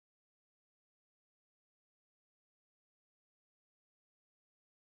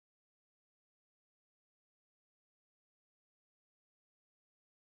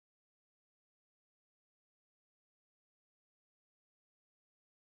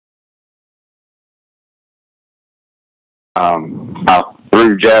I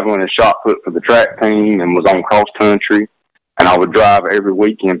threw javelin and shot put for the track team and was on cross country. And I would drive every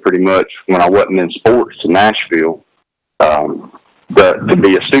weekend pretty much when I wasn't in sports to Nashville to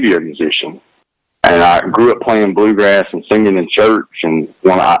be a studio musician. And I grew up playing bluegrass and singing in church. And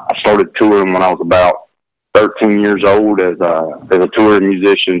when I started touring when I was about 13 years old as a touring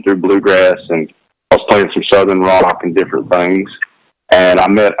musician through bluegrass, and I was playing some southern rock and different things. And I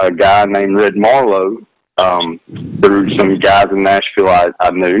met a guy named Red Marlowe through some guys in Nashville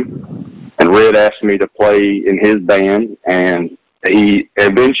I knew. And Red asked me to play in his band, and he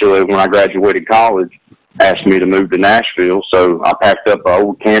eventually, when I graduated college, asked me to move to Nashville. So I packed up an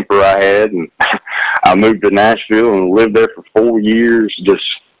old camper I had, and I moved to Nashville and lived there for 4 years, just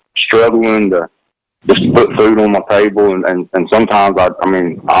struggling to just put food on my table. And sometimes,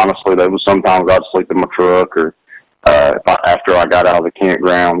 honestly, there was sometimes I'd sleep in my truck or after I got out of the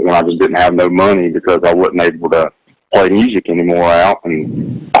campground when I just didn't have no money because I wasn't able to play music anymore out.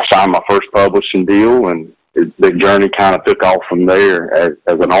 And I signed my first publishing deal, and the journey kind of took off from there as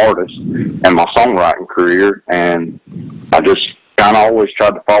an artist and my songwriting career. And I just kind of always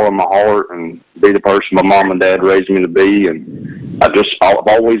tried to follow my heart and be the person my mom and dad raised me to be. And I've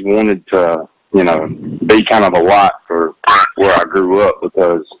always wanted to, be kind of a light for where I grew up,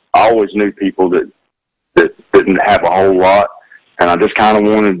 because I always knew people that didn't have a whole lot. And I just kind of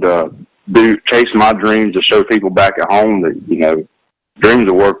wanted to chase my dreams to show people back at home that, dreams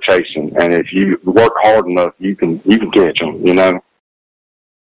are worth chasing. And if you work hard enough, you can catch them,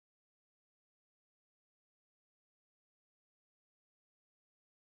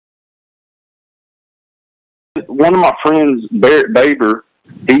 One of my friends, Barrett Baber,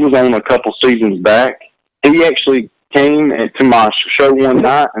 he was on a couple seasons back. He actually came to my show one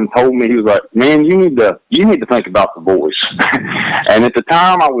night and told me, he was like, "Man, you need to think about The Voice." And at the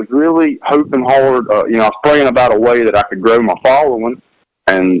time, I was really hoping hard. I was praying about a way that I could grow my following.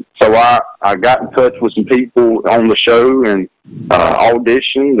 And so I got in touch with some people on the show and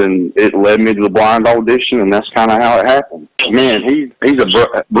auditioned, and it led me to the blind audition, and that's kind of how it happened. Man,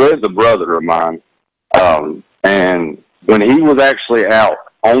 Brad's a brother of mine. And when he was actually out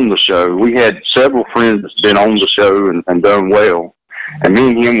on the show, we had several friends that's been on the show and done well. And me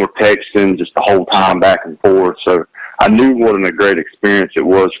and him were texting just the whole time back and forth. So I knew what a great experience it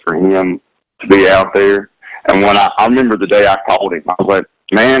was for him to be out there. And when I remember the day I called him, I was like,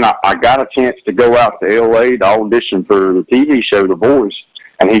 "Man, I got a chance to go out to L.A. to audition for the TV show, The Voice."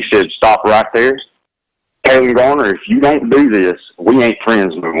 And he said, "Stop right there. Caeland Garner, if you don't do this, we ain't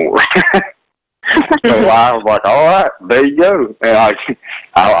friends no more." So I was like, "All right, there you go." And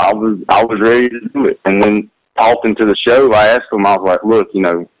I was ready to do it. And then talking to the show, I asked him, I was like, "Look,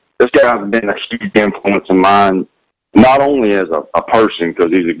 this guy's been a huge influence of mine, not only as a person,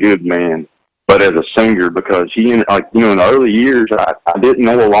 because he's a good man, but as a singer, because he, in the early years, I didn't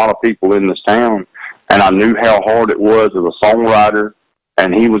know a lot of people in this town, and I knew how hard it was as a songwriter,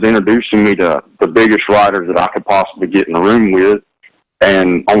 and he was introducing me to the biggest writers that I could possibly get in the room with.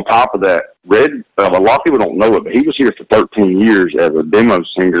 And on top of that, Red, a lot of people don't know it, but he was here for 13 years as a demo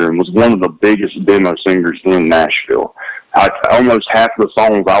singer and was one of the biggest demo singers in Nashville. Almost half of the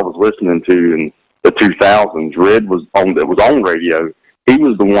songs I was listening to in the 2000s, Red was on radio. He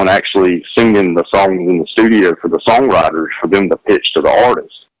was the one actually singing the songs in the studio for the songwriters for them to pitch to the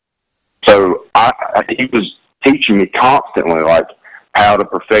artists. So he was teaching me constantly, like, how to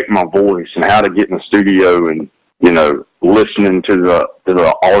perfect my voice and how to get in the studio and, listening to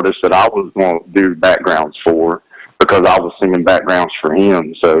the artists that I was going to do backgrounds for, because I was singing backgrounds for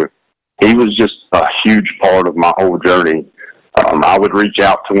him. So he was just a huge part of my whole journey. I would reach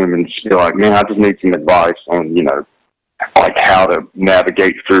out to him and be like, "Man, I just need some advice on, like how to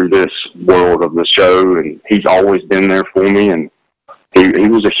navigate through this world of the show." And he's always been there for me, and he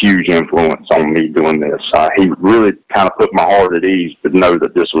was a huge influence on me doing this. He really kind of put my heart at ease to know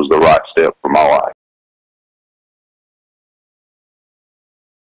that this was the right step for my life.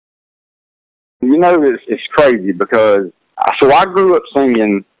 It's crazy because I grew up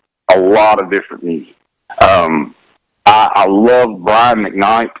singing a lot of different music. I love Brian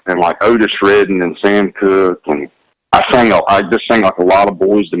McKnight and like Otis Redding and Sam Cooke, and I just sang like a lot of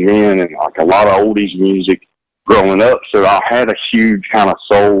Boys to Men and like a lot of oldies music growing up. So I had a huge kind of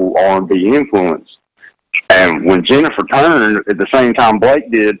soul R&B influence. And when Jennifer turned at the same time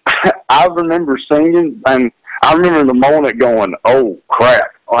Blake did, I remember singing, and I remember the moment going, "Oh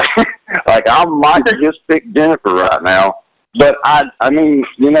crap!" Like I might just pick Jennifer right now. But being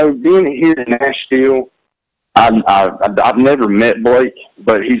here in Nashville, I've never met Blake,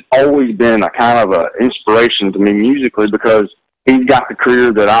 but he's always been a kind of an inspiration to me musically, because he's got the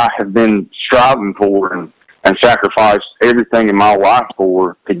career that I have been striving for, and and sacrificed everything in my life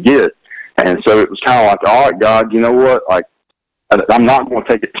for to get. And so it was kind of like, all right, God, you know what? Like, I'm not going to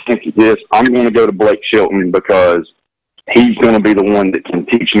take a chance at this. I'm going to go to Blake Shelton because he's going to be the one that can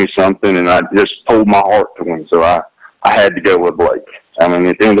teach me something. And I just pulled my heart to him. So I had to go with Blake. I mean,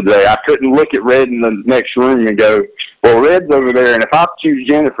 at the end of the day, I couldn't look at Red in the next room and go, well, Red's over there, and if I choose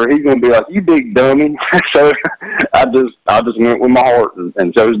Jennifer, he's going to be like, you big dummy. So I just went with my heart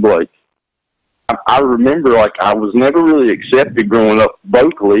and chose Blake. I remember, like, I was never really accepted growing up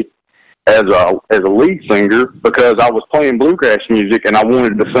vocally as a lead singer because I was playing bluegrass music and I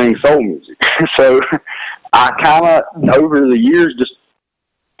wanted to sing soul music. So I kind of, over the years,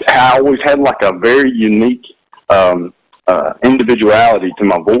 I always had like a very unique individuality to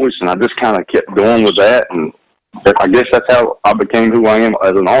my voice, and I just kind of kept going with that, and I guess that's how I became who I am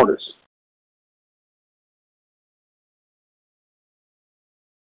as an artist.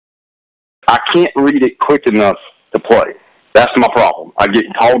 I can't read it quick enough to play. That's my problem. I get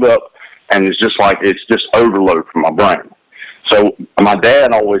caught up, and it's just overload for my brain. So my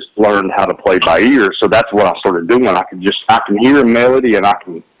dad always learned how to play by ear, so that's what I started doing. I can hear a melody, and I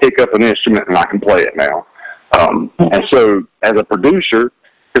can pick up an instrument, and I can play it now. And so as a producer,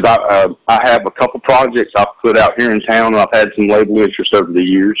 because I have a couple projects I've put out here in town, and I've had some label interest over the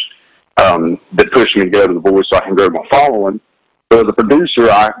years that pushed me to go to the voice so I can grow my following. So as a producer,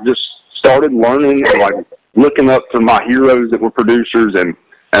 I just started learning, like looking up to my heroes that were producers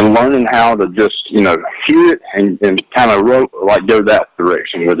and learning how to just, hear it and kind of go that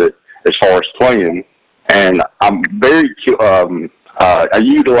direction with it as far as playing. And I'm very, I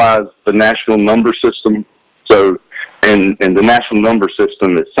utilize the national number system. So, and the national number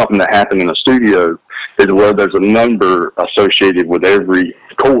system is something that happened in a studio, is where there's a number associated with every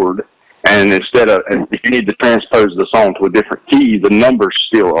chord. And if you need to transpose the song to a different key, the numbers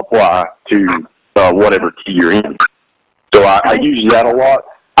still apply to whatever key you're in. So I use that a lot.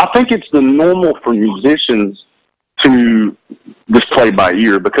 I think it's the normal for musicians to just play by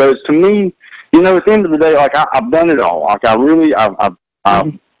ear, because to me, at the end of the day, like I've done it all. Like I've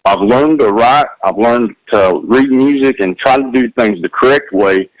learned to write. I've learned to read music and try to do things the correct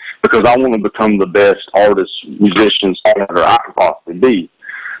way, because I want to become the best artist, musician, songwriter I can possibly be.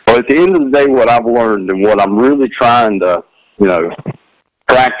 But at the end of the day, what I've learned and what I'm really trying to,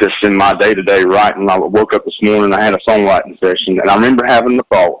 practice in my day-to-day writing, I woke up this morning, I had a songwriting session, and I remember having the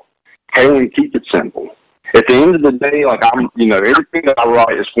thought, Caeland, keep it simple. At the end of the day, like everything that I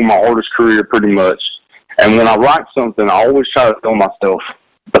write is for my artist career pretty much. And when I write something, I always try to tell myself,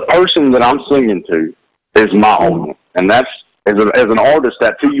 the person that I'm singing to is my own. And that's, as an artist,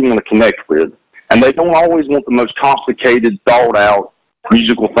 that's who you want to connect with. And they don't always want the most complicated, thought-out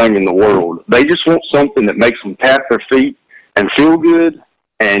musical thing in the world. They just want something that makes them tap their feet and feel good.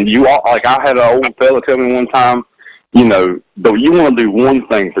 And like I had an old fella tell me one time, though you want to do one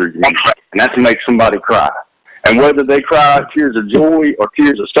thing through your music, and that's to make somebody cry. And whether they cry tears of joy or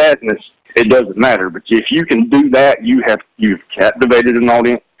tears of sadness, it doesn't matter. But if you can do that, you've captivated an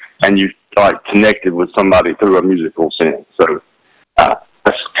audience, and you've connected with somebody through a musical sense. So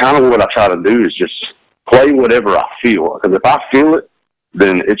that's kind of what I try to do, is just play whatever I feel. Because if I feel it,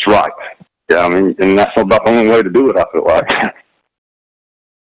 then it's right. Yeah, I mean, and that's about the only way to do it, I feel like.